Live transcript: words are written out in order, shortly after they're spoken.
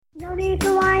need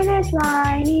to wine, it's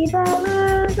Whiny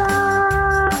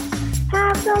Palooza.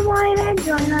 Have some wine and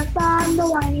join us on the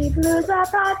Whiny Palooza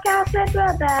podcast with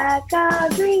Rebecca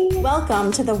Green.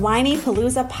 Welcome to the Whiny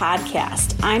Palooza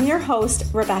podcast. I'm your host,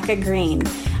 Rebecca Green.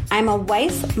 I'm a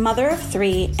wife, mother of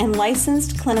 3, and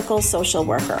licensed clinical social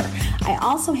worker. I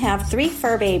also have 3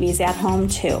 fur babies at home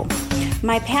too.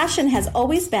 My passion has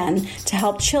always been to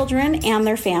help children and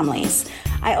their families.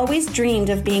 I always dreamed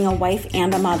of being a wife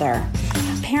and a mother.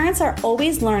 Parents are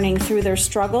always learning through their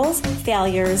struggles,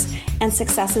 failures, and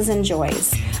successes and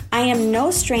joys. I am no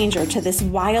stranger to this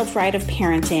wild ride of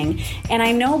parenting, and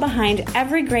I know behind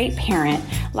every great parent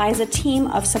lies a team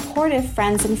of supportive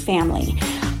friends and family.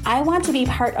 I want to be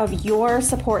part of your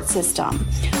support system.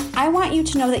 I want you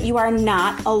to know that you are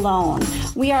not alone.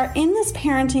 We are in this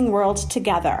parenting world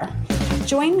together.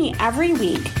 Join me every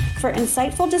week for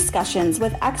insightful discussions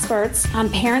with experts on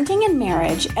parenting and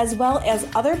marriage, as well as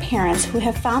other parents who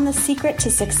have found the secret to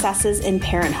successes in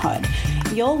parenthood.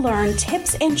 You'll learn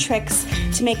tips and tricks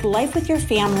to make life with your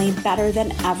family better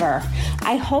than ever.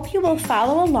 I hope you will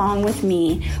follow along with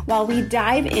me while we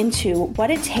dive into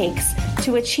what it takes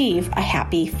to achieve a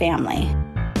happy family.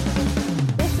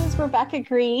 This is Rebecca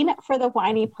Green for the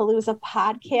Whiny Palooza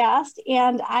podcast,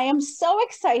 and I am so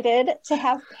excited to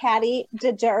have Patty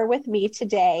DeDur with me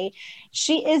today.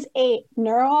 She is a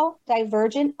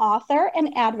neurodivergent author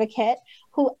and advocate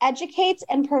who educates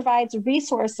and provides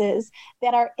resources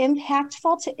that are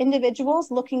impactful to individuals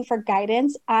looking for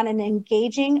guidance on an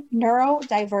engaging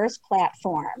neurodiverse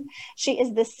platform. She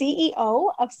is the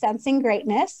CEO of Sensing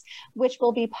Greatness, which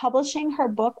will be publishing her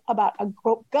book about a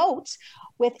goat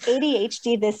with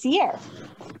ADHD this year.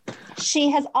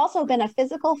 She has also been a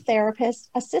physical therapist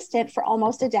assistant for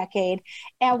almost a decade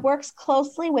and works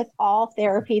closely with all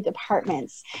therapy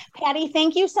departments. Patty,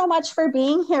 thank you so much for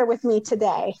being here with me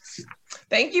today.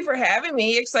 Thank you for having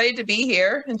me. Excited to be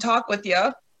here and talk with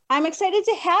you. I'm excited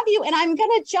to have you, and I'm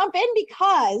going to jump in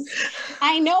because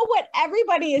I know what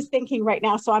everybody is thinking right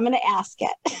now, so I'm going to ask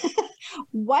it.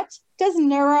 What does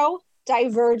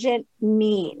neurodivergent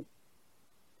mean?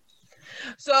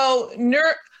 So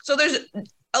there's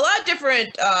a lot of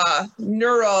different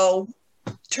neuro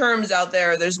terms out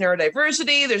there. There's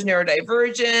neurodiversity, there's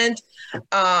neurodivergent.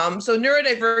 So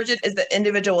neurodivergent is the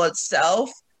individual itself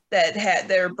that had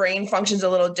their brain functions a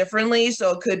little differently.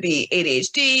 So it could be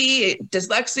ADHD,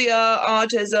 dyslexia,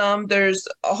 autism. There's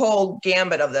a whole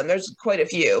gambit of them. There's quite a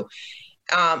few.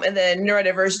 And then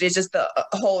neurodiversity is just the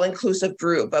whole inclusive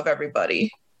group of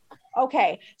everybody.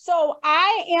 Okay, so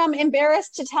I am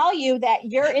embarrassed to tell you that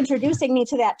you're introducing me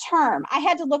to that term. I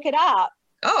had to look it up.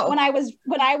 Oh. When I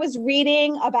was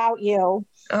reading about you,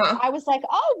 I was like,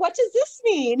 oh, what does this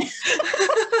mean? So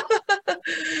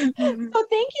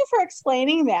thank you for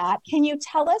explaining that. Can you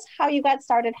tell us how you got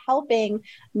started helping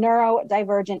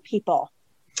neurodivergent people?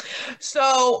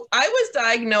 So I was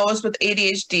diagnosed with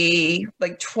ADHD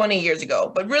like 20 years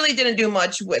ago, but really didn't do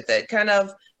much with it. Kind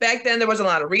of back then, there wasn't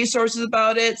a lot of resources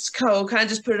about it. So kind of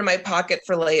just put it in my pocket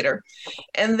for later.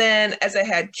 And then as I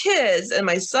had kids and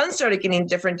my son started getting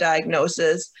different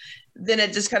diagnoses, then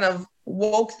it just kind of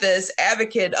woke this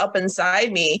advocate up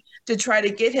inside me to try to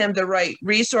get him the right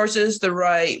resources, the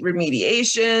right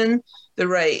remediation, the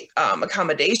right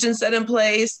accommodations set in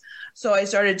place. So I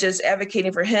started just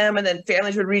advocating for him, and then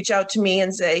families would reach out to me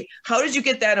and say, how did you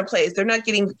get that in place? They're not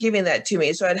giving that to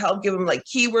me. So I'd help give them like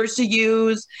keywords to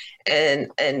use and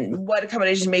what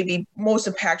accommodations may be most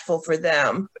impactful for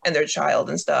them and their child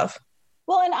and stuff.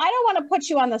 Well, and I don't want to put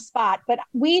you on the spot, but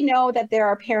we know that there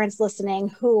are parents listening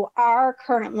who are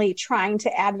currently trying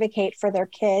to advocate for their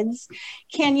kids.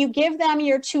 Can you give them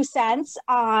your 2 cents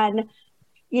on,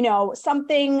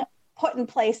 something put in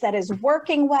place that is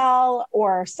working well,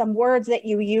 or some words that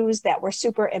you use that were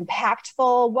super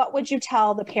impactful? What would you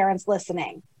tell the parents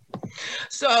listening?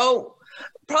 So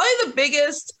probably the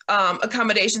biggest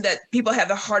accommodation that people have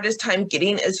the hardest time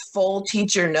getting is full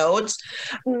teacher notes.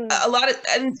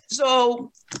 And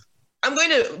so I'm going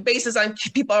to base this on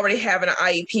people already have an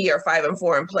IEP or 5 and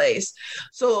 4 in place.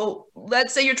 So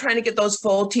let's say you're trying to get those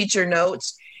full teacher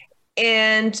notes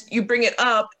and you bring it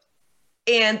up.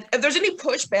 And if there's any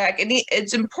pushback,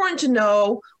 it's important to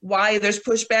know why there's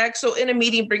pushback. So in a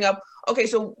meeting, bring up, okay,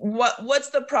 so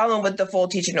what's the problem with the full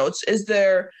teacher notes? And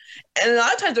a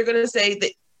lot of times they're going to say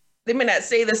that they may not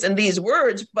say this in these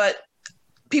words, but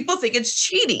people think it's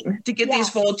cheating to get these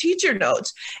full teacher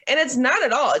notes. And it's not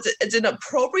at all. It's an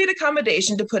appropriate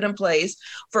accommodation to put in place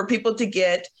for people to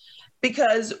get,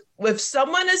 because if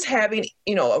someone is having,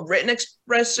 a written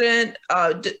expression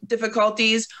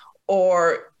difficulties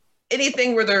or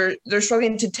anything where they're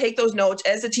struggling to take those notes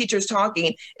as the teacher's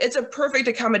talking, it's a perfect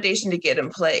accommodation to get in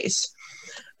place.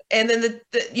 And then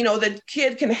the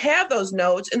kid can have those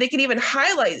notes, and they can even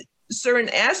highlight certain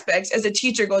aspects as the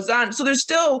teacher goes on. So they're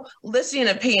still listening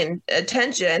and paying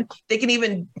attention. They can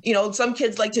even, some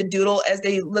kids like to doodle as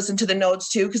they listen to the notes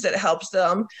too, because it helps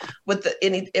them with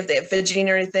if they have fidgeting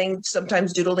or anything.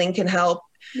 Sometimes doodling can help.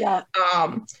 Yeah.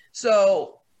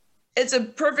 So it's a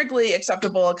perfectly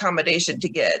acceptable accommodation to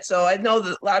get. So I know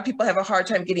that a lot of people have a hard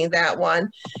time getting that one.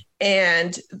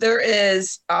 And there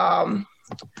is,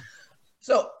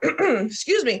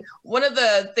 excuse me, one of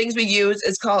the things we use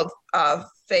is called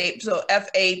FAPE, so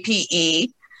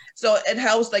FAPE. So it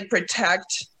helps like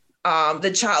protect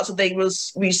the child, so they will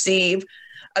receive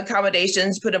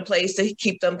accommodations put in place to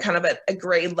keep them kind of at a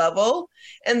grade level.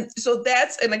 And so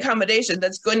that's an accommodation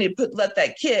that's going to let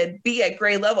that kid be at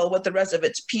grade level with the rest of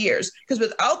its peers. Because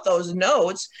without those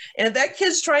notes, and if that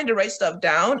kid's trying to write stuff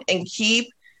down and keep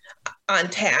on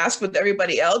task with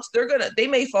everybody else, they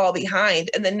may fall behind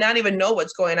and then not even know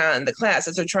what's going on in the class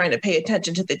as they're trying to pay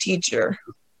attention to the teacher.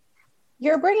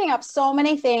 You're bringing up so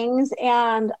many things,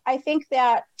 and I think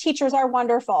that teachers are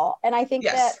wonderful, and I think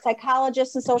that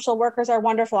psychologists and social workers are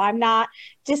wonderful. I'm not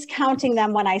discounting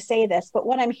them when I say this, but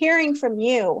what I'm hearing from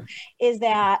you is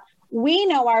that we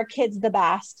know our kids the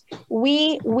best.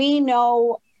 We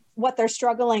know what they're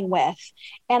struggling with,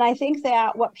 and I think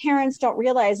that what parents don't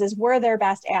realize is we're their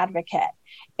best advocate.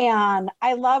 And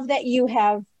I love that you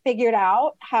have figured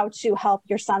out how to help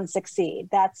your son succeed.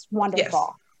 That's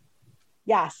wonderful.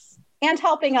 Yes. And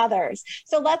helping others.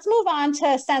 So let's move on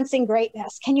to Sensing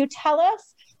Greatness. Can you tell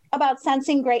us about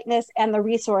Sensing Greatness and the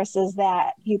resources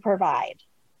that you provide?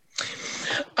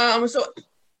 So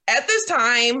at this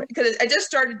time, because I just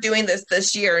started doing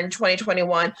this year in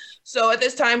 2021. So at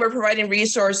this time, we're providing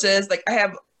resources. Like I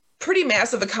have pretty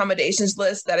massive accommodations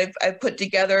list that I've put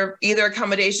together, either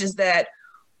accommodations that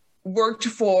worked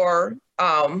for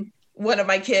one of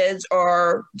my kids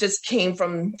or just came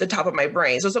from the top of my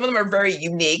brain. So some of them are very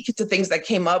unique to things that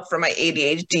came up from my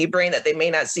ADHD brain that they may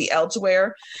not see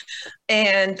elsewhere.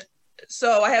 And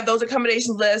so I have those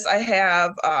accommodation lists. I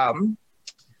have a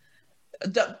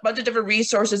bunch of different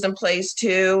resources in place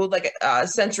too, like a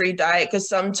sensory diet, because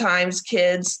sometimes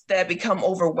kids that become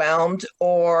overwhelmed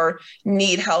or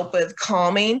need help with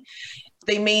calming,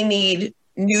 they may need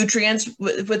nutrients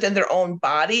within their own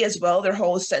body as well, their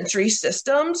whole sensory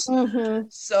systems. Mm-hmm.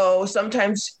 So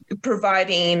sometimes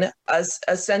providing a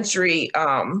sensory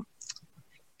kind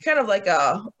of like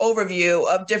a overview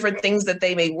of different things that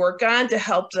they may work on to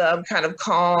help them kind of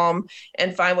calm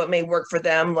and find what may work for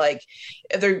them. Like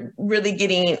if they're really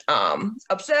getting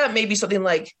upset, maybe something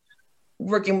like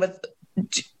working with,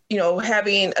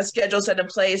 having a schedule set in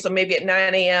place. So maybe at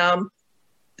 9 a.m.,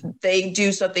 they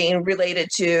do something related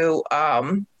to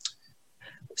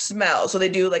smell. So they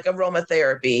do like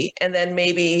aromatherapy. And then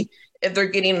maybe if they're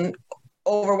getting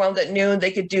overwhelmed at noon, they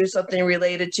could do something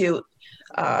related to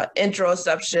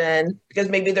interoception, because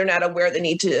maybe they're not aware they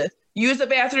need to use the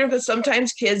bathroom, because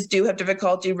sometimes kids do have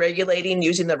difficulty regulating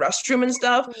using the restroom and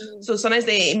stuff. Mm-hmm. So sometimes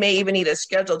they may even need a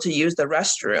schedule to use the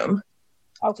restroom.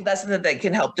 Okay. So that's something that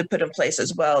can help to put in place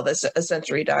as well, this a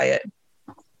sensory diet.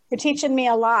 You're teaching me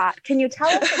a lot. Can you tell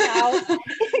us about,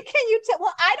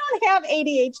 well, I don't have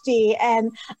ADHD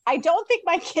and I don't think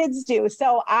my kids do.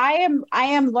 So I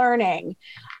am learning.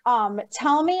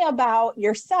 Tell me about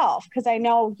yourself, because I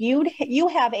know you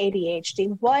have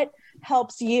ADHD. What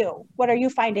helps you? What are you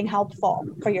finding helpful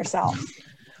for yourself?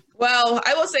 Well,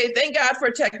 I will say thank God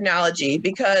for technology,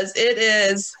 because it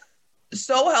is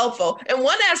so helpful. In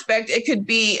one aspect, it could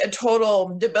be a total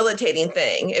debilitating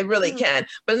thing. It really can.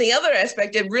 But in the other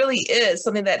aspect, it really is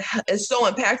something that is so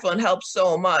impactful and helps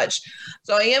so much.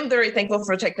 So I am very thankful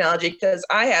for technology, because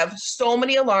I have so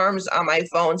many alarms on my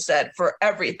phone set for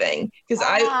everything. Because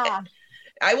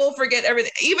I will forget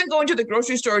everything. Even going to the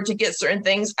grocery store to get certain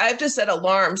things, I have to set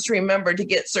alarms to remember to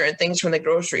get certain things from the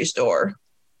grocery store.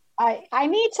 I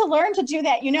need to learn to do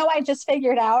that. I just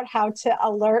figured out how to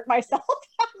alert myself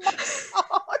on my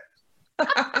phone.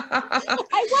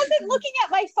 I wasn't looking at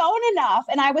my phone enough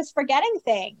and I was forgetting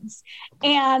things.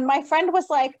 And my friend was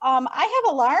like, I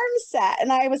have alarms set.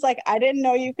 And I was like, I didn't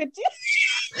know you could do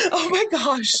that. Oh my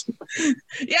gosh.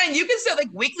 Yeah. And you can set like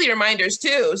weekly reminders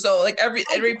too. So like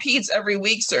it repeats every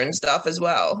week certain stuff as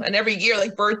well. And every year,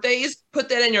 like birthdays, put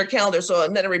that in your calendar. So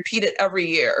and then repeat it every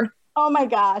year. Oh my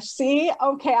gosh. See?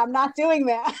 Okay. I'm not doing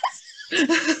that.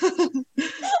 and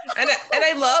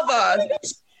I love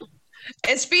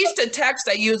And speech to text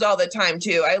I use all the time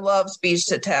too. I love speech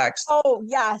to text. Oh,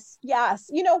 yes, yes.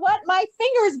 You know what? My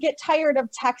fingers get tired of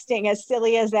texting, as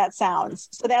silly as that sounds.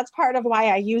 So that's part of why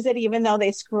I use it, even though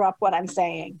they screw up what I'm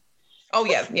saying. Oh,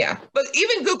 yeah, yeah. But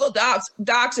even Google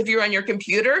Docs, if you're on your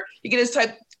computer, you can just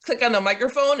click on the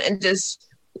microphone and just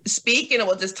speak, and it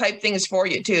will just type things for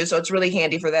you too. So it's really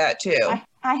handy for that too.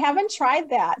 I haven't tried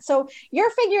that. So you're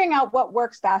figuring out what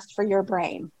works best for your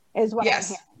brain is what I'm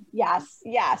hearing. Yes,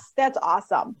 yes. That's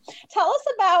awesome. Tell us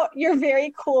about your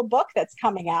very cool book that's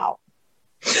coming out.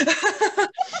 So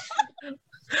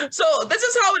this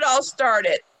is how it all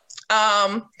started.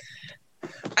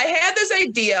 I had this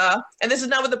idea, and this is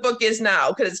not what the book is now,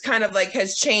 because it's kind of like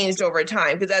has changed over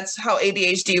time, because that's how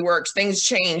ADHD works. Things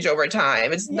change over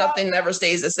time. It's nothing never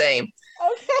stays the same.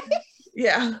 Okay.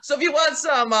 Yeah. So if you want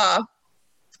some,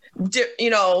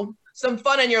 some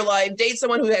fun in your life, date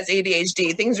someone who has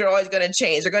ADHD. Things are always going to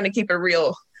change. They're going to keep it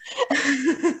real. That's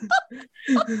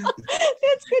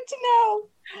good to know.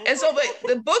 And so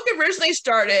the book originally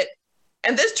started,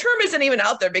 and this term isn't even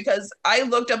out there because I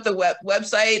looked up the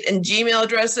website and Gmail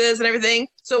addresses and everything.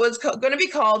 So it's going to be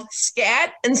called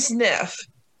Scat and Sniff.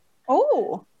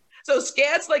 Oh. So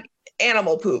scat's like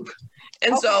animal poop.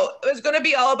 And so it's going to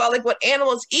be all about like what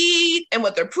animals eat and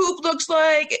what their poop looks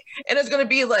like. And it's going to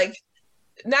be like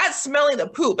not smelling the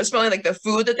poop, but smelling like the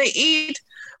food that they eat.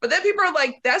 But then people are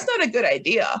like, that's not a good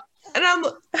idea. And I'm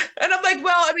like,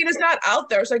 well, I mean, it's not out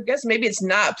there. So I guess maybe it's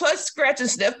not. Plus scratch and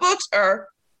sniff books are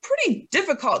pretty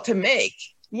difficult to make.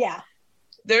 Yeah.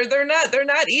 They're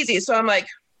not easy. So I'm like,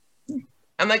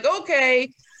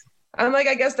 okay. I'm like,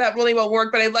 I guess that really won't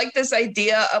work. But I like this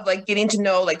idea of like getting to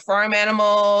know like farm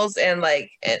animals and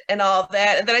like, and all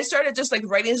that. And then I started just like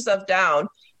writing stuff down,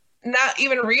 not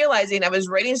even realizing I was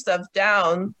writing stuff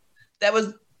down that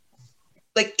was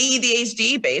like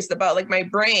ADHD based about like my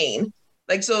brain.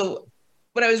 Like, so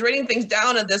when I was writing things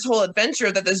down and this whole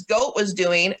adventure that this goat was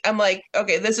doing, I'm like,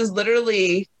 okay, this is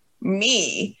literally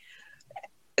me.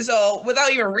 So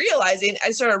without even realizing,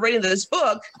 I started writing this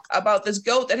book about this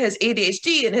goat that has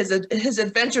ADHD and his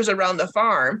adventures around the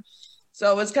farm.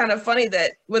 So it's kind of funny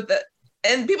that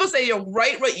and people say,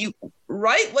 write what you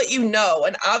know.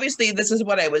 And obviously this is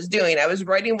what I was doing. I was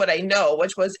writing what I know,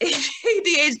 which was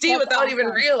ADHD without even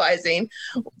realizing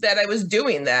that I was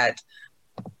doing that.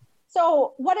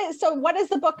 So what is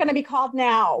the book going to be called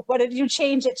now? What did you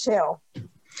change it to?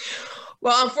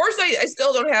 Well, unfortunately, I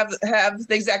still don't have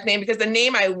the exact name because the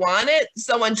name I wanted,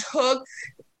 someone took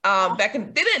back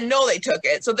in, they didn't know they took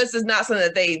it. So this is not something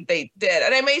that they did.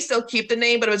 And I may still keep the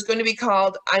name, but it was going to be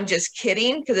called I'm Just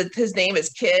Kidding because his name is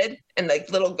Kid and like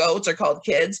little goats are called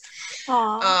kids.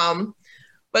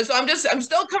 But so I'm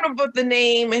still coming up with the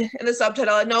name and the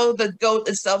subtitle. I know the goat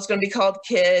itself is going to be called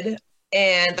Kid.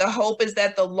 And the hope is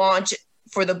that the launch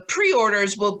for the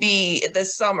pre-orders will be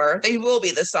this summer. They will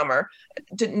be this summer.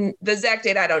 The exact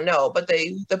date, I don't know, but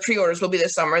the pre-orders will be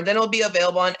this summer. And then it'll be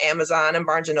available on Amazon and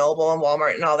Barnes & Noble and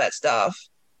Walmart and all that stuff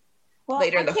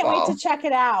later in the fall. I can't wait to check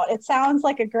it out. It sounds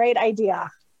like a great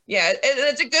idea. Yeah, and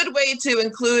it's a good way to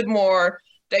include more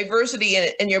diversity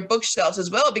in your bookshelves as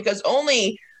well, because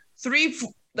only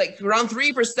around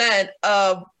 3%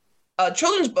 of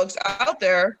children's books out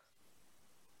there.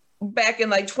 Back in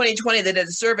like 2020, they did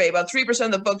a survey. About 3%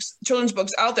 of the children's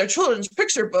books out there, children's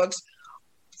picture books,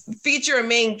 feature a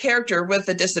main character with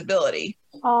a disability.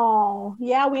 Oh,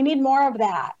 yeah, we need more of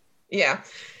that. Yeah.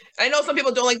 I know some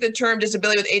people don't like the term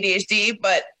disability with ADHD,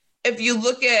 but if you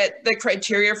look at the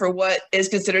criteria for what is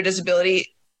considered disability,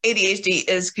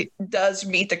 ADHD does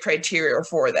meet the criteria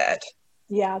for that.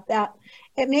 Yeah,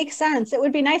 it makes sense. It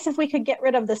would be nice if we could get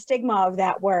rid of the stigma of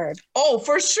that word. Oh,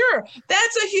 for sure.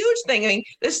 That's a huge thing. I mean,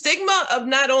 the stigma of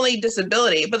not only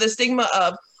disability, but the stigma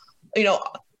of,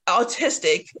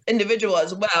 autistic individual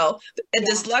as well, and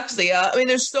dyslexia. I mean,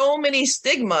 there's so many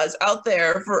stigmas out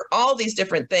there for all these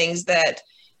different things that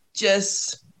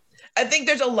I think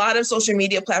there's a lot of social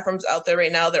media platforms out there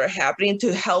right now that are happening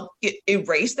to help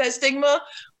erase that stigma,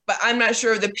 but I'm not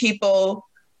sure the people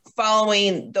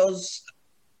following those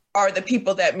are the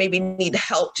people that maybe need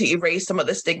help to erase some of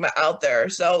the stigma out there.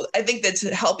 So I think that's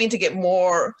helping to get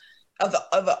more of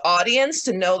the audience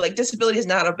to know like disability is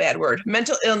not a bad word.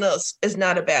 Mental illness is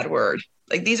not a bad word.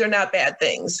 Like these are not bad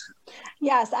things.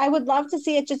 Yes, I would love to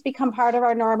see it just become part of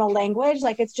our normal language.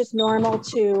 Like it's just normal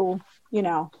to,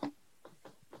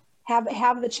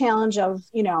 have the challenge of,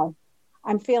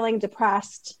 I'm feeling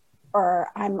depressed or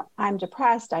I'm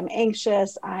depressed, I'm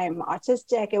anxious, I'm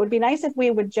autistic. It would be nice if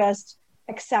we would just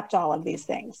accept all of these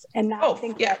things and not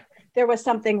think that there was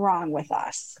something wrong with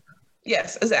us.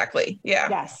 Yes, exactly.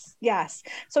 Yeah. Yes.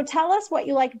 So tell us what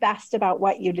you like best about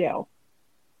what you do.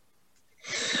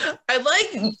 I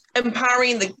like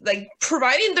empowering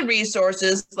providing the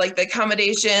resources, like the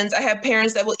accommodations. I have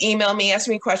parents that will email me, ask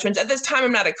me questions. At this time,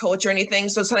 I'm not a coach or anything,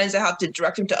 so sometimes I have to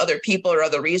direct them to other people or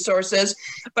other resources.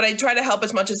 But I try to help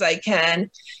as much as I can,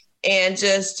 and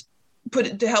just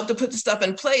help to put the stuff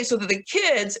in place so that the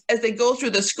kids, as they go through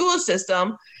the school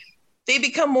system, they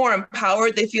become more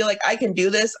empowered. They feel like I can do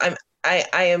this. I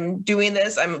am doing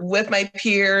this. I'm with my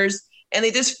peers, and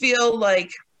they just feel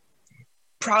like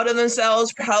proud of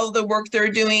themselves, proud of the work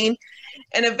they're doing.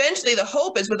 And eventually the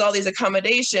hope is with all these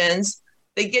accommodations,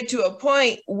 they get to a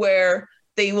point where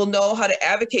they will know how to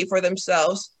advocate for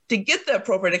themselves to get the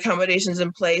appropriate accommodations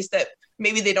in place that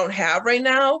maybe they don't have right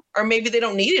now, or maybe they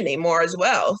don't need anymore as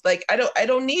well. Like, I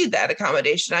don't need that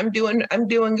accommodation. I'm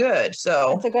doing good.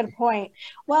 So that's a good point.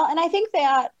 Well, and I think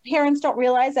that parents don't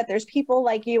realize that there's people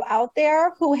like you out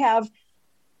there who have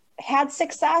had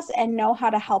success and know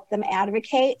how to help them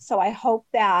advocate. So I hope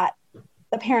that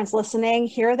the parents listening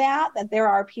hear that there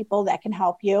are people that can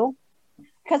help you,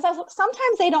 because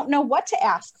sometimes they don't know what to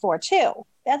ask for too.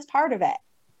 That's part of it.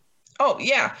 Oh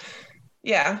yeah.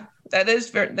 Yeah, that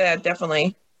is that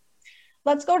definitely.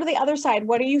 Let's go to the other side.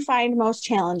 What do you find most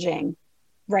challenging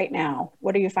right now?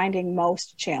 What are you finding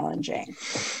most challenging?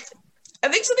 I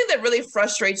think something that really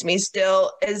frustrates me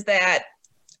still is that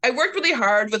I worked really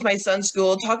hard with my son's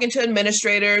school, talking to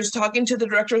administrators, talking to the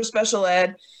director of special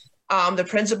ed, the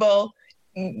principal.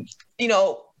 You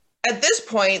know, at this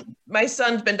point, my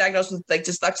son's been diagnosed with like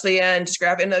dyslexia and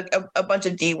dysgraphia and a bunch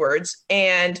of D words.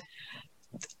 And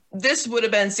this would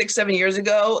have been 6-7 years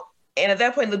ago. And at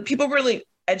that point, the people really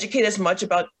educate as much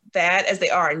about that as they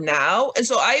are now. And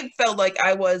so I felt like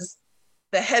I was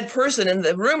the head person in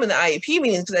the room in the IEP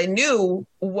meetings because I knew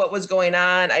what was going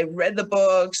on. I read the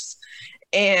books.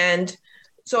 And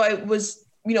so I was,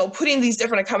 putting these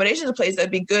different accommodations in place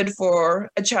that'd be good for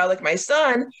a child like my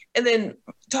son. And then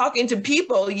talking to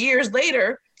people years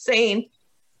later saying,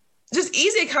 just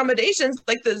easy accommodations,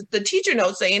 like the teacher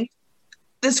note saying,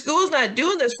 the school's not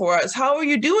doing this for us. How are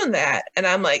you doing that? And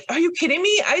I'm like, are you kidding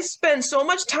me? I spend so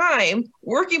much time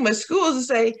working with schools to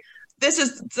say, this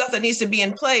is stuff that needs to be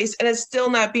in place, and it's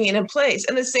still not being in place.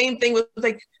 And the same thing with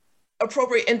like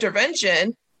appropriate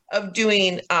intervention of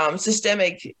doing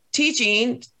systemic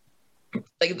teaching,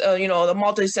 like, the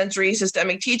multi-sensory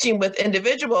systemic teaching with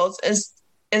individuals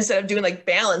instead of doing like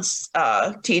balanced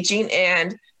teaching.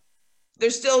 And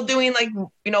they're still doing like,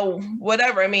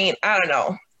 whatever. I mean, I don't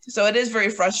know. So it is very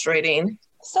frustrating.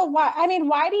 So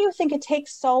why do you think it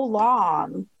takes so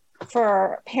long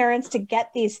for parents to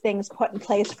get these things put in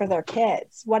place for their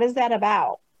kids? What is that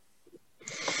about?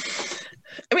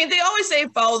 I mean, they always say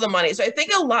follow the money. So I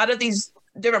think a lot of these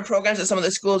different programs that some of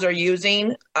the schools are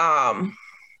using,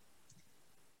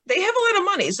 they have a lot of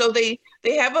money. So they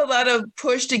have a lot of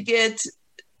push to get,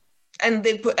 and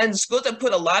schools have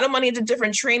put a lot of money into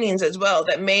different trainings as well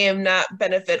that may have not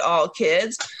benefit all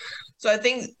kids. So I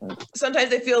think sometimes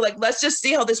they feel like, let's just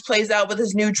see how this plays out with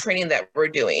this new training that we're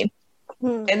doing.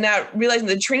 And not realizing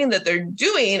the training that they're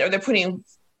doing or they're putting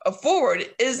forward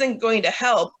isn't going to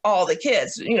help all the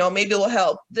kids. Maybe it will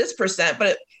help this percent,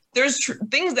 but there's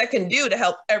things that can do to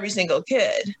help every single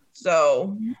kid.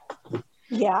 So.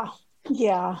 Yeah.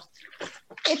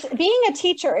 It's being a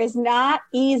teacher is not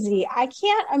easy. I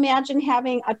can't imagine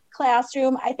having a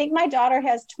classroom. I think my daughter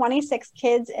has 26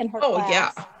 kids in her class.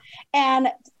 Yeah. And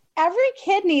every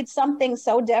kid needs something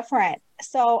so different.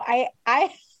 So I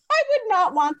would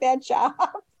not want that job.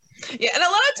 Yeah, and a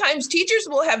lot of times teachers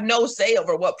will have no say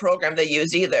over what program they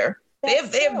use either. They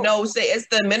have no say. It's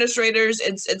the administrators.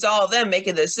 It's all of them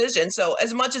making the decision. So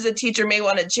as much as a teacher may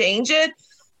want to change it,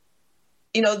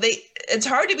 it's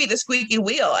hard to be the squeaky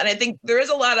wheel. And I think there is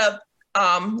a lot of,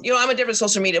 I'm a different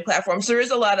social media platform. So there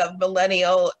is a lot of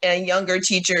millennial and younger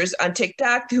teachers on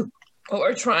TikTok who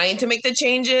are trying to make the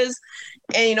changes.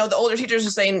 And, the older teachers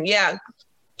are saying, yeah,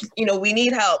 we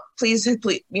need help. Please,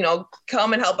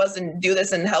 come and help us and do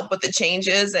this and help with the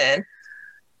changes. And,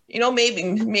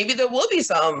 maybe there will be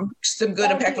some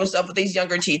good impactful stuff with these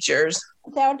younger teachers.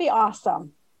 That would be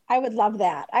awesome. I would love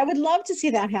that. I would love to see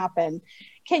that happen.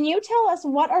 Can you tell us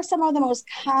what are some of the most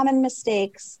common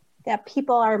mistakes that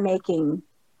people are making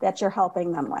that you're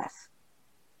helping them with?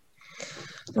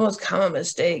 The most common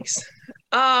mistakes.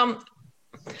 Something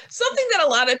that a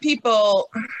lot of people,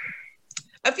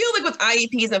 I feel like with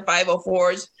IEPs and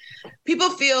 504s, people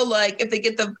feel like if they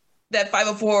get that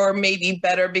 504 may be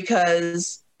better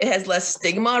because it has less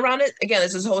stigma around it. Again,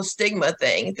 it's this whole stigma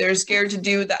thing. They're scared to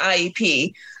do the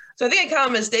IEP. So I think a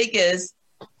common mistake is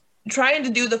trying to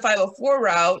do the 504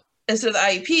 route instead of the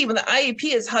IEP, when the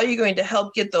IEP is how you're going to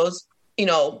help get those,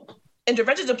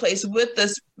 interventions in place with the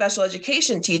special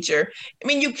education teacher. I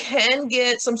mean, you can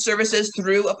get some services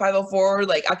through a 504,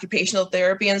 like occupational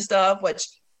therapy and stuff, which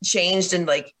changed in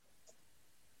like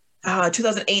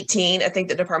 2018. I think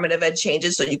the Department of Ed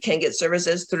changes, so you can get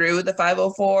services through the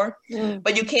 504,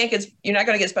 but you're not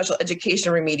going to get special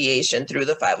education remediation through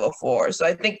the 504. So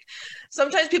I think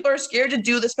sometimes people are scared to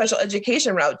do the special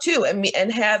education route too,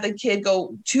 and have the kid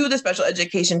go to the special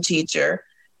education teacher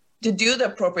to do the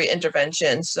appropriate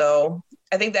intervention. So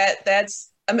I think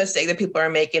that's a mistake that people are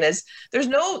making. Is there's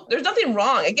nothing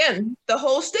wrong. Again, the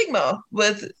whole stigma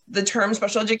with the term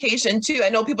special education too. I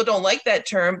know people don't like that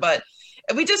term, but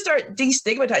if we just start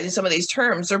destigmatizing some of these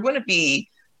terms, there wouldn't be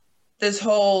this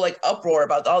whole like uproar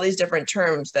about all these different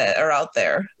terms that are out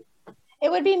there. It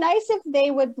would be nice if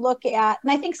they would look at,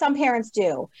 and I think some parents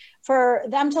do, for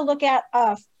them to look at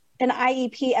an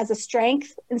IEP as a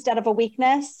strength instead of a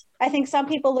weakness. I think some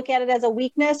people look at it as a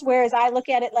weakness, whereas I look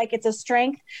at it like it's a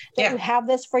strength that you have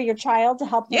this for your child to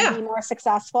help them be more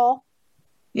successful.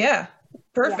 Yeah.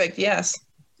 Perfect. Yeah. Yes.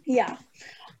 Yeah.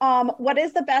 What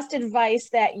is the best advice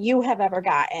that you have ever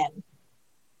gotten?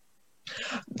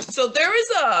 So there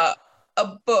is a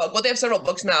book. Well, they have several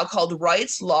books now called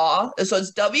Wright's Law. So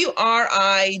it's WRIGHTSLAW,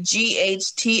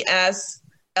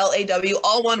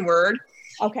 all one word.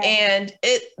 Okay. And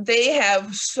they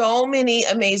have so many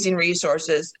amazing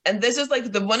resources. And this is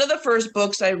like one of the first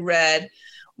books I read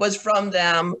was from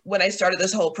them when I started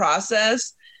this whole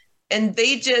process. And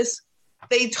they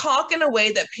talk in a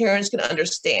way that parents can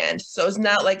understand. So it's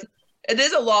not like, it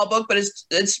is a law book, but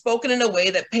it's spoken in a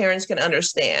way that parents can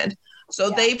understand.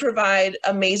 So they provide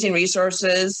amazing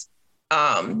resources.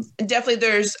 Definitely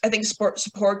there's, I think,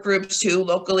 support groups too,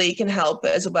 locally can help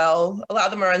as well. A lot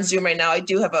of them are on Zoom right now. I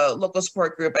do have a local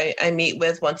support group I meet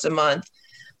with once a month.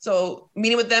 So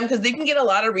meeting with them, because they can get a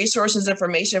lot of resources,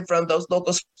 information from those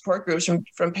local support groups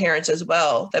from parents as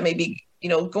well that may be,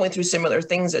 going through similar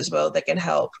things as well that can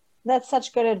help. That's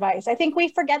such good advice. I think we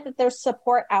forget that there's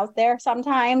support out there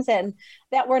sometimes and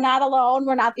that we're not alone.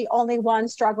 We're not the only one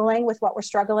struggling with what we're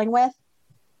struggling with.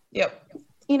 Yep.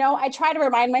 I try to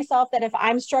remind myself that if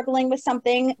I'm struggling with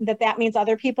something, that means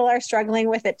other people are struggling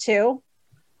with it too.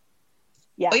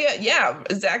 Yeah. Oh, yeah. Yeah,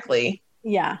 exactly.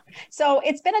 Yeah. So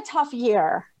it's been a tough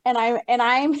year and I'm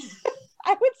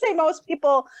I would say most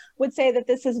people would say that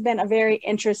this has been a very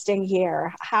interesting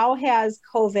year. How has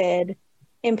COVID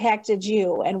impacted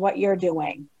you and what you're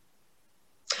doing?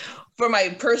 For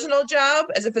my personal job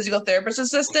as a physical therapist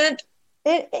assistant?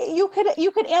 You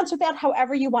could answer that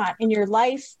however you want, in your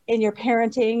life, in your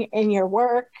parenting, in your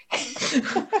work.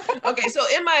 Okay, so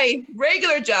in my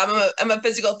regular job, I'm a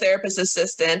physical therapist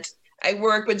assistant. I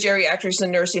work with geriatrics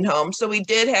and nursing homes. So we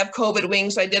did have COVID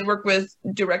wings. So I did work with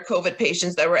direct COVID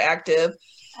patients that were active.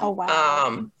 Oh,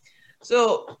 wow.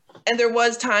 And there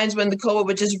was times when the COVID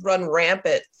would just run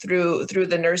rampant through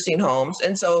the nursing homes.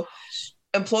 And so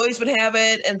employees would have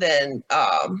it, and then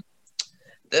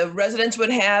the residents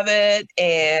would have it.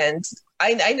 And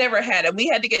I never had it. We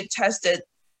had to get tested.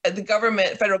 The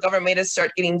federal government made us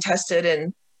start getting tested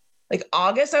in like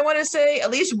August, I want to say,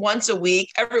 at least once a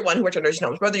week. Everyone who worked in nursing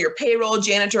homes, whether you're payroll,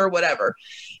 janitor, or whatever,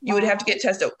 you would have to get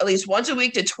tested at least once a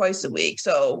week to twice a week.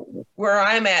 So where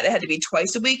I'm at, it had to be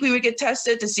twice a week. We would get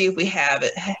tested to see if we have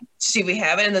it,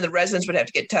 and then the residents would have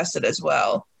to get tested as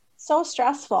well. So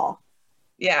stressful.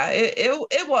 Yeah,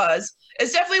 it was.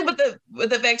 It's definitely with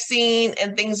the vaccine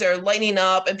and things are lighting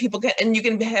up, and you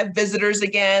can have visitors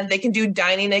again. They can do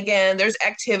dining again. There's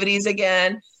activities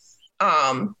again.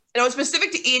 It's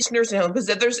specific to each nursing home, because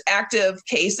if there's active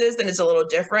cases, then it's a little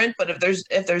different. But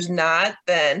if there's not,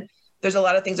 then there's a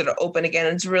lot of things that are open again.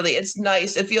 And it's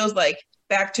nice. It feels like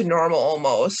back to normal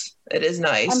almost. It is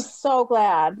nice. I'm so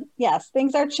glad. Yes,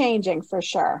 things are changing for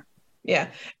sure. Yeah.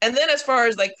 And then as far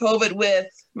as like COVID with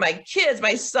my kids,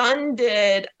 my son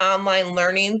did online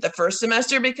learning the first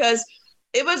semester because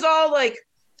it was all like,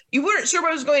 you weren't sure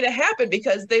what was going to happen,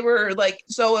 because they were like,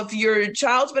 so if your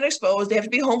child's been exposed, they have to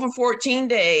be home for 14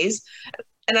 days.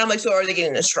 And I'm like, so are they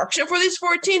getting instruction for these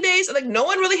 14 days? And like, no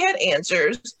one really had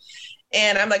answers.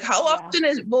 And I'm like, how often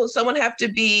will someone have to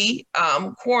be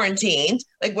quarantined?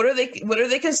 Like, what are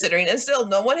they considering? And still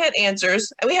no one had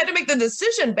answers. And we had to make the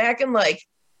decision back in like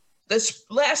this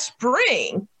last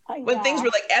spring when things were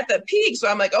like at the peak. So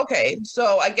I'm like, okay,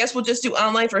 so I guess we'll just do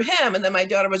online for him. And then my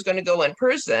daughter was going to go in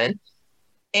person.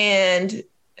 And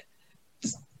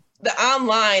the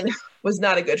online was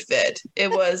not a good fit.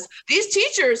 It was, these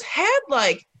teachers had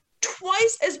like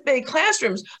twice as big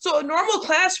classrooms. So a normal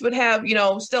class would have,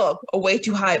 still a way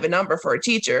too high of a number for a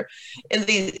teacher in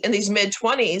these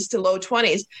mid-20s to low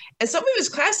 20s. And some of his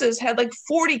classes had like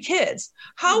 40 kids.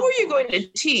 How are you going to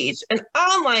teach an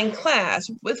online class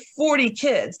with 40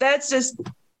 kids? That's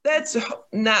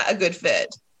not a good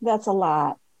fit. That's a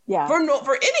lot. Yeah.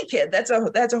 For any kid, that's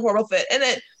a horrible fit. And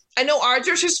I know our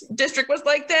district was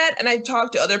like that. And I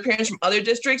talked to other parents from other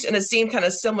districts, and it seemed kind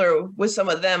of similar with some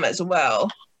of them as well,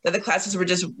 that the classes were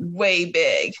just way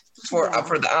big for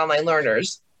the online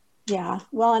learners. Yeah.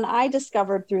 Well, and I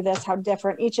discovered through this how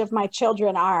different each of my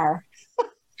children are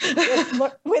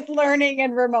with learning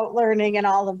and remote learning and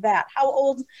all of that. How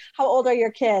old are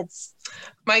your kids?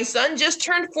 My son just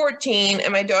turned 14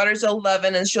 and my daughter's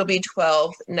 11 and she'll be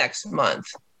 12 next month.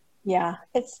 Yeah.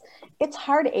 It's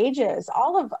hard ages,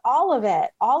 all of it,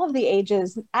 all of the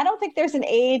ages. I don't think there's an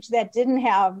age that didn't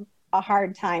have a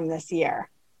hard time this year.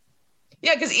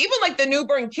 Yeah, because even like the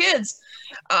newborn kids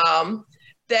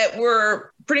that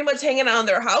were pretty much hanging out in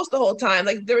their house the whole time.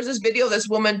 Like there was this video of this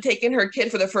woman taking her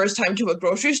kid for the first time to a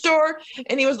grocery store,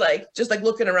 and he was like, just like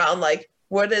looking around like,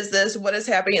 what is this? What is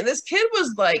happening? And this kid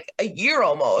was like a year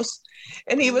almost.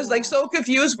 And he was like so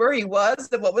confused where he was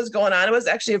and what was going on. It was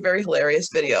actually a very hilarious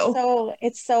video. So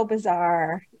it's so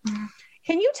bizarre.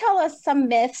 Can you tell us some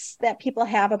myths that people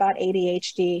have about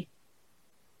ADHD?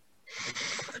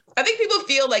 I think people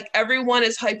feel like everyone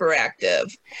is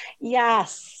hyperactive.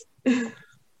 Yes.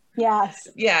 Yes.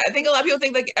 Yeah, I think a lot of people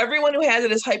think like everyone who has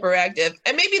it is hyperactive.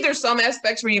 And maybe there's some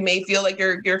aspects where you may feel like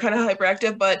you're kind of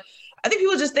hyperactive, but I think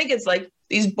people just think it's like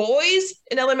these boys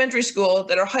in elementary school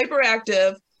that are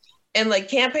hyperactive and like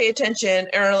can't pay attention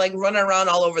and are like running around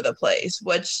all over the place,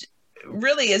 which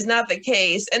really is not the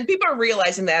case. And people are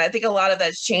realizing that. I think a lot of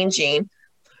that's changing.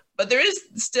 But there is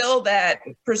still that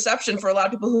perception for a lot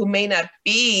of people who may not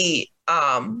be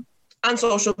on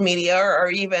social media or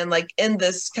even like in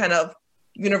this kind of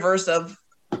universe of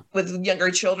with younger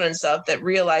children and stuff that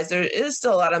realize there is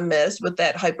still a lot of myths with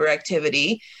that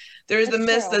hyperactivity. There is the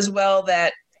myth as well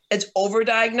that it's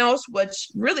overdiagnosed, which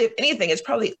really, if anything, is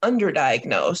probably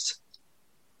underdiagnosed.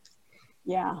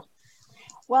 Yeah.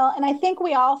 Well, and I think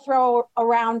we all throw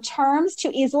around terms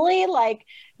too easily, like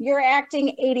you're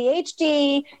acting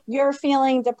ADHD, you're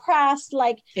feeling depressed.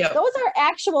 Like those are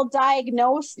actual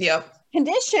diagnosed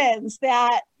conditions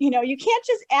that, you can't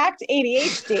just act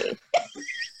ADHD.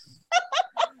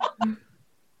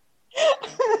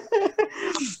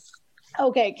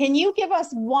 Okay. Can you give us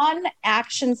one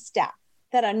action step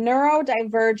that a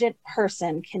neurodivergent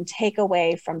person can take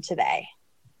away from today?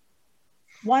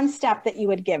 One step that you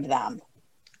would give them.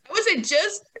 I would say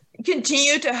just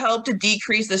continue to help to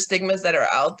decrease the stigmas that are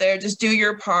out there. Just do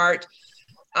your part.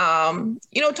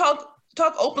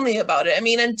 Talk openly about it. I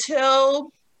mean,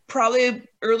 until probably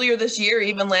earlier this year,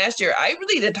 even last year, I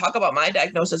really didn't talk about my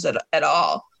diagnosis at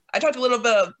all. I talked a little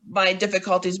bit of my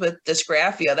difficulties with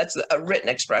dysgraphia. That's a written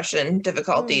expression,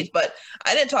 difficulties, but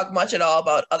I didn't talk much at all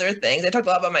about other things. I talked a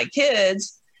lot about my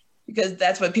kids because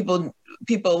that's what people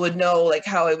would know, like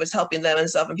how I was helping them and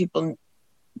stuff, and people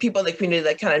in the community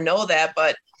that kind of know that,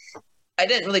 but I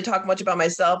didn't really talk much about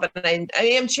myself. And I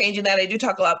am changing that. I do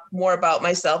talk a lot more about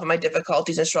myself and my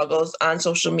difficulties and struggles on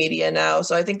social media now.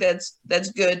 So I think that's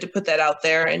good to put that out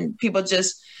there, and people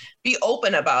just be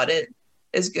open about it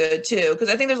is good too. Because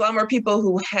I think there's a lot more people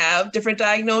who have different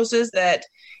diagnoses that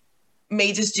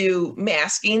may just do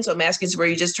masking. So masking is where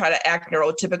you just try to act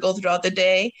neurotypical throughout the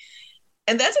day.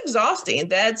 And that's exhausting.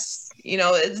 That's,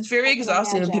 it's very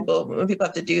exhausting when people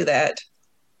have to do that.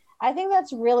 I think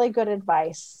that's really good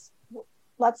advice.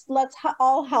 Let's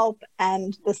all help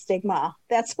end the stigma.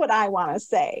 That's what I want to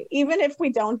say. Even if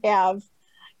we don't have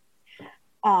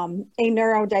a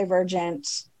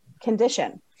neurodivergent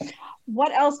condition.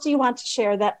 What else do you want to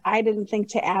share that I didn't think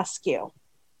to ask you?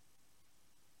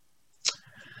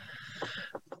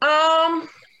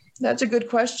 That's a good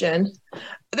question.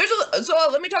 So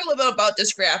let me talk a little bit about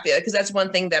dysgraphia, because that's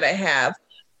one thing that I have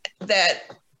that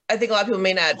I think a lot of people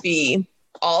may not be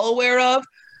all aware of.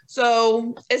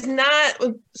 So it's not,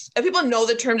 if people know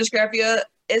the term dysgraphia,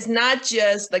 it's not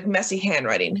just like messy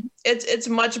handwriting. It's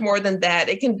much more than that.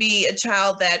 It can be a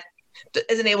child that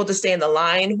isn't able to stay in the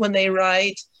line when they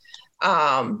write,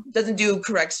 doesn't do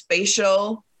correct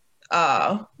spatial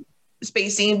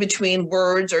spacing between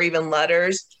words or even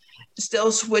letters,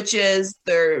 still switches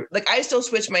I still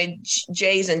switch my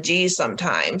J's and G's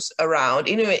sometimes around,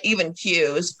 even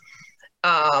Q's.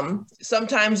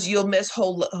 Sometimes you'll miss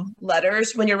whole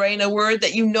letters when you're writing a word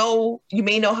that you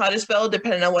may know how to spell,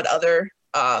 depending on what other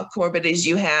comorbidities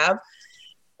you have.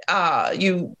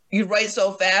 You write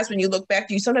so fast. When you look back,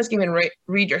 you sometimes can't even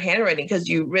read your handwriting because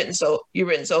you've written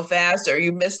so fast, or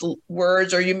you missed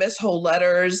words, or you missed whole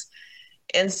letters.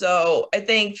 And so I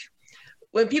think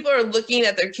when people are looking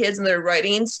at their kids and their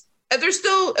writings,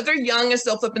 if they're young and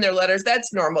still flipping their letters,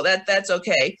 that's normal. That's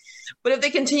okay. But if they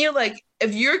continue, like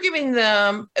if you're giving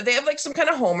them, if they have like some kind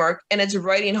of homework and it's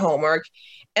writing homework,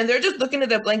 and they're just looking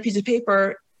at a blank piece of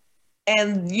paper,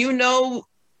 and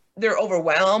they're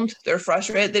overwhelmed, they're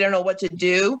frustrated, they don't know what to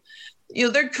do,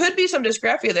 there could be some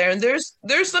dysgraphia there. And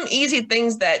there's some easy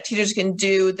things that teachers can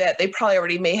do that they probably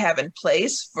already may have in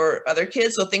place for other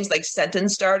kids. So things like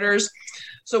sentence starters.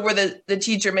 So where the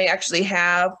teacher may actually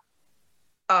have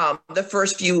the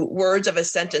first few words of a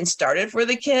sentence started for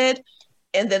the kid.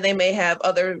 And then they may have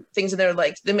other things in there,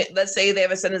 like let's say they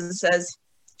have a sentence that says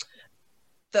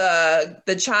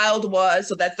the child was,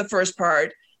 so that's the first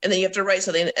part. And then you have to write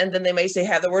something, and then they may say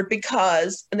have the word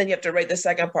because, and then you have to write the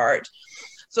second part.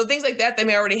 So things like that they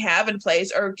may already have in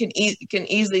place, or can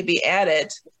easily be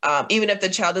added. Even if the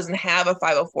child doesn't have a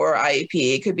 504 IEP,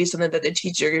 it could be something that the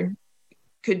teacher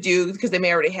could do because they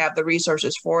may already have the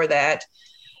resources for that.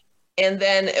 And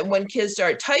then when kids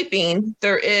start typing,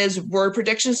 there is word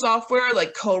prediction software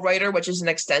like Co-Writer, which is an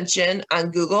extension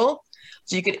on Google.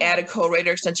 So you could add a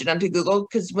Co-Writer extension onto Google,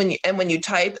 because when you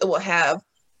type, it will have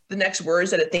the next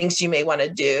words that it thinks you may want to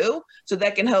do. So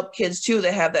that can help kids too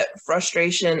that have that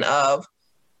frustration of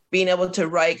being able to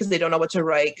write because they don't know what to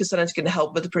write, because sometimes it can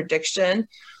help with the prediction.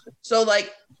 So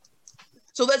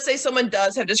let's say someone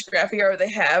does have dysgraphia, or they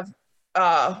have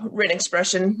written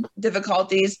expression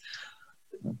difficulties.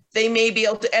 They may be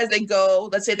able to, as they go,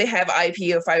 let's say they have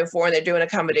IEP or 504 and they're doing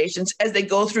accommodations, as they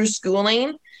go through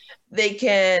schooling, they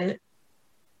can,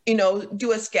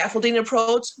 do a scaffolding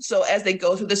approach. So as they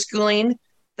go through the schooling,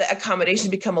 the accommodations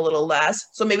become a little less.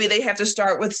 So maybe they have to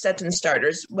start with sentence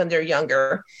starters when they're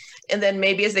younger. And then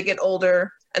maybe as they get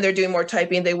older and they're doing more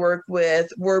typing, they work with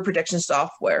word prediction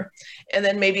software. And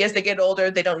then maybe as they get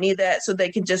older, they don't need that. So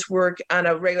they can just work on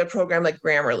a regular program like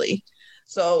Grammarly.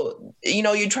 So,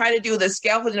 you try to do the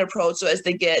scaffolding approach. So as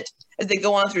they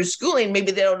go on through schooling,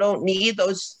 maybe they don't need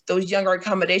those younger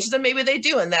accommodations, and maybe they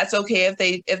do. And that's okay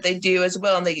if they do as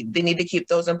well. And they need to keep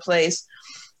those in place.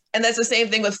 And that's the same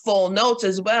thing with full notes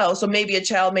as well. So maybe a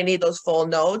child may need those full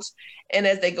notes. And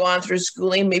as they go on through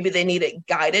schooling, maybe they need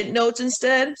guided notes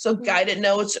instead. So guided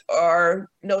notes are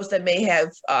notes that may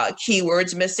have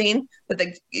keywords missing that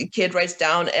the kid writes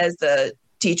down as the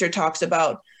teacher talks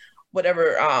about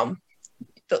whatever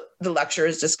the lecture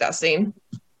is discussing.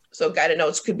 So guided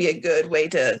notes could be a good way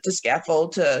to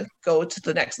scaffold to go to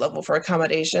the next level for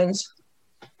accommodations.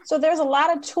 So there's a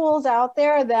lot of tools out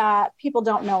there that people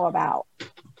don't know about,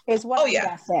 is what I'm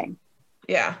guessing.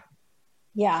 Yeah.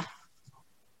 Yeah.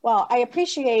 Well, I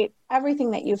appreciate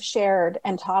everything that you've shared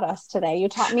and taught us today. You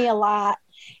taught me a lot,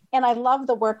 and I love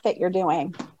the work that you're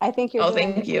doing. I think you're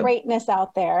doing greatness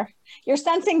out there. You're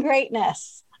sensing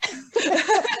greatness.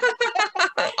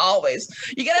 Always.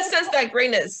 You got to sense that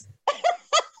greatness.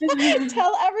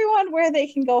 Tell everyone where they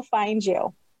can go find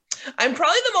you. I'm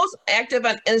probably the most active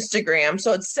on Instagram.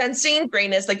 So it's Sensing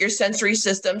Greatness, like your sensory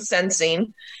system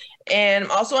sensing. And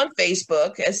I'm also on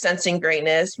Facebook as Sensing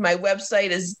Greatness. My website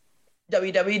is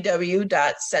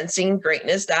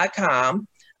www.sensinggreatness.com.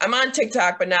 I'm on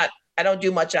TikTok, but I don't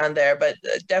do much on there, but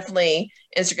definitely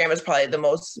Instagram is probably the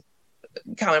most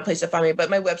common place to find me. But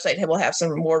my website will have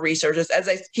some more resources as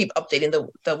I keep updating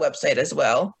the website as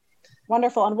well.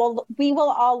 Wonderful. And we will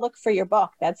all look for your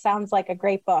book. That sounds like a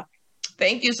great book.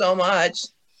 Thank you so much.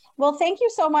 Well, thank you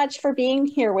so much for being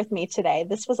here with me today.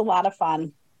 This was a lot of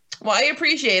fun. Well, I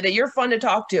appreciate it. You're fun to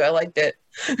talk to. I liked it.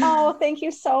 Oh, thank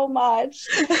you so much.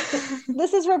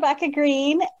 This is Rebecca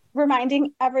Green,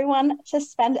 reminding everyone to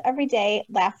spend every day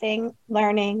laughing,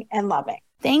 learning, and loving.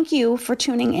 Thank you for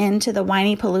tuning in to the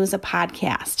Whinypaluza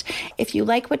podcast. If you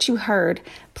like what you heard,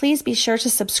 please be sure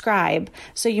to subscribe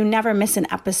so you never miss an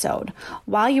episode.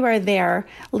 While you are there,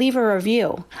 leave a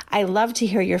review. I love to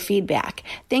hear your feedback.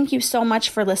 Thank you so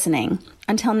much for listening.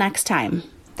 Until next time.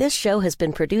 This show has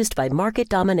been produced by Market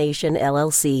Domination,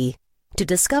 LLC. To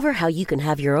discover how you can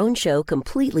have your own show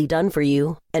completely done for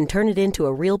you and turn it into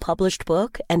a real published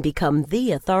book and become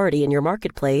the authority in your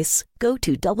marketplace, go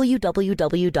to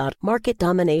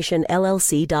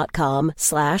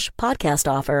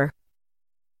www.marketdominationllc.com/podcast offer.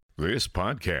 This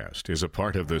podcast is a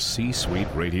part of the C-Suite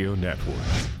Radio Network.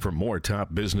 For more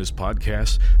top business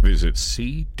podcasts, visit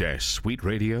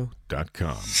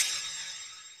c-suiteradio.com.